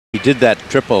did that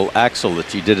triple axel that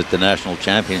she did at the national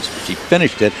championship. She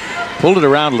finished it, pulled it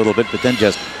around a little bit, but then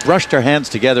just brushed her hands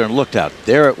together and looked out.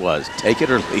 There it was. Take it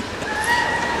or leave it.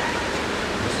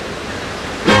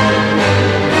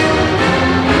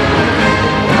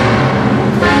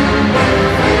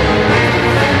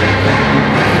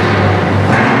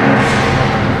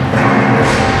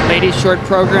 Ladies short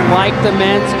program, like the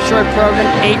men's short program,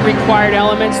 8 required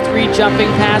elements, 3 jumping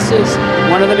passes,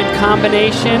 1 of them in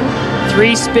combination,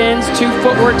 3 spins, 2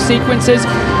 footwork sequences.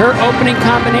 Her opening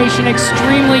combination,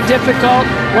 extremely difficult,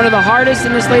 one of the hardest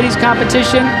in this ladies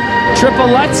competition. Triple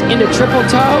lutz into triple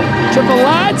toe, triple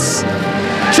lutz,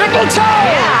 triple toe!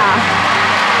 Yeah.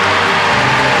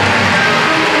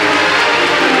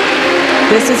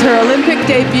 This is her Olympic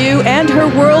debut and her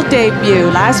world debut.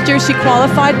 Last year she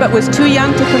qualified but was too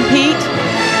young to compete.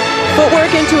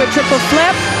 Footwork into a triple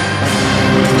flip.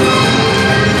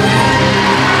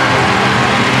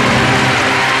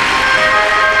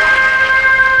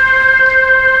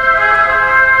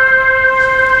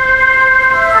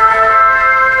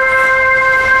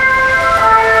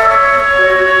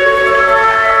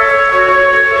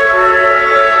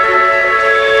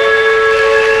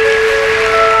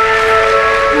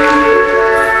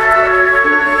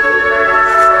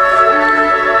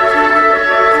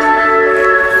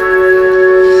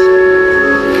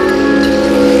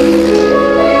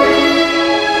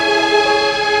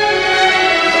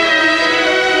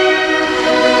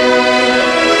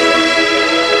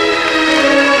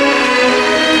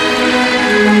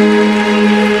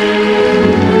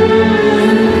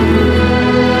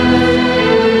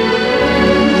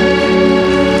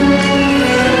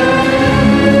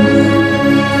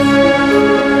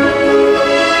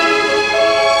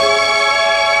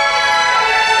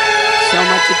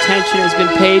 Attention has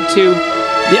been paid to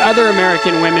the other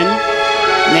American women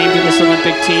named to this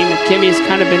Olympic team. Kimmy has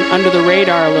kind of been under the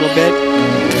radar a little bit.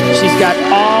 She's got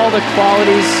all the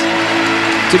qualities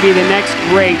to be the next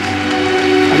great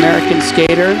American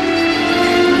skater.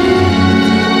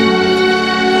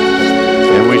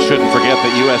 And we shouldn't forget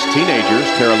that U.S. teenagers,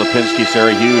 Tara Lipinski,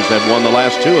 Sarah Hughes, have won the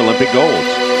last 2 Olympic golds.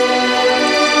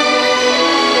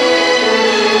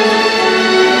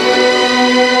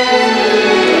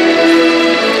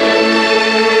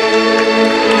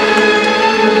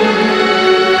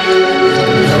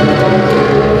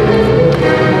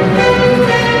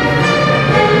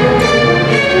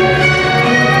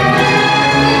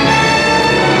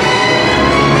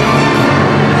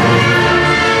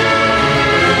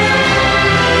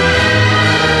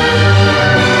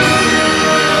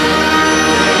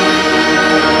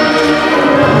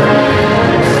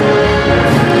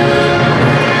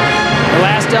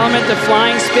 The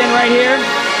flying spin right here,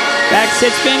 back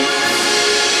sit spin,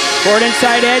 forward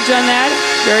inside edge on that,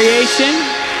 variation.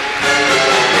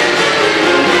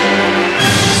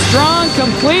 Strong,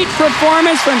 complete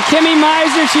performance from Kimmy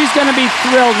Meissner. She's going to be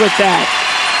thrilled with that.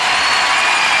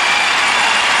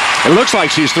 It looks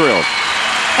like she's thrilled.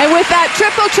 And with that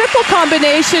triple-triple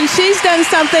combination, she's done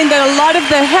something that a lot of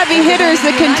the heavy hitters,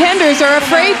 the contenders, are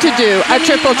afraid to do, a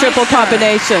triple-triple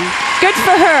combination. Good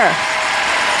for her.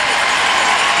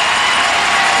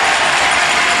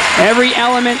 Every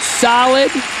element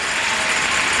solid,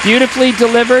 beautifully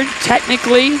delivered,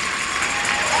 technically.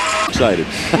 Excited.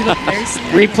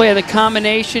 Replay of the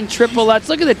combination, triple lutz.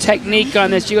 Look at the technique on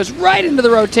this. She goes right into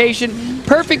the rotation,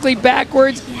 perfectly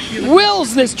backwards,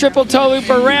 wills this triple toe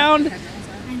loop around.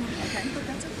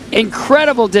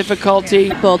 Incredible difficulty.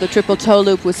 The triple toe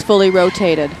loop was fully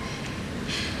rotated.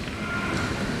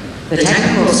 The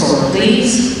technical score,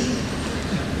 please.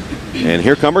 And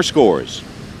here come her scores.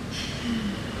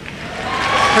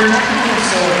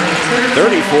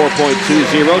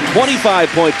 34.20,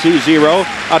 25.20,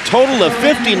 a total of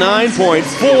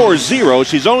 59.40.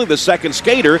 She's only the second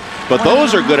skater, but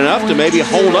those are good enough to maybe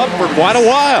hold up for quite a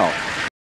while.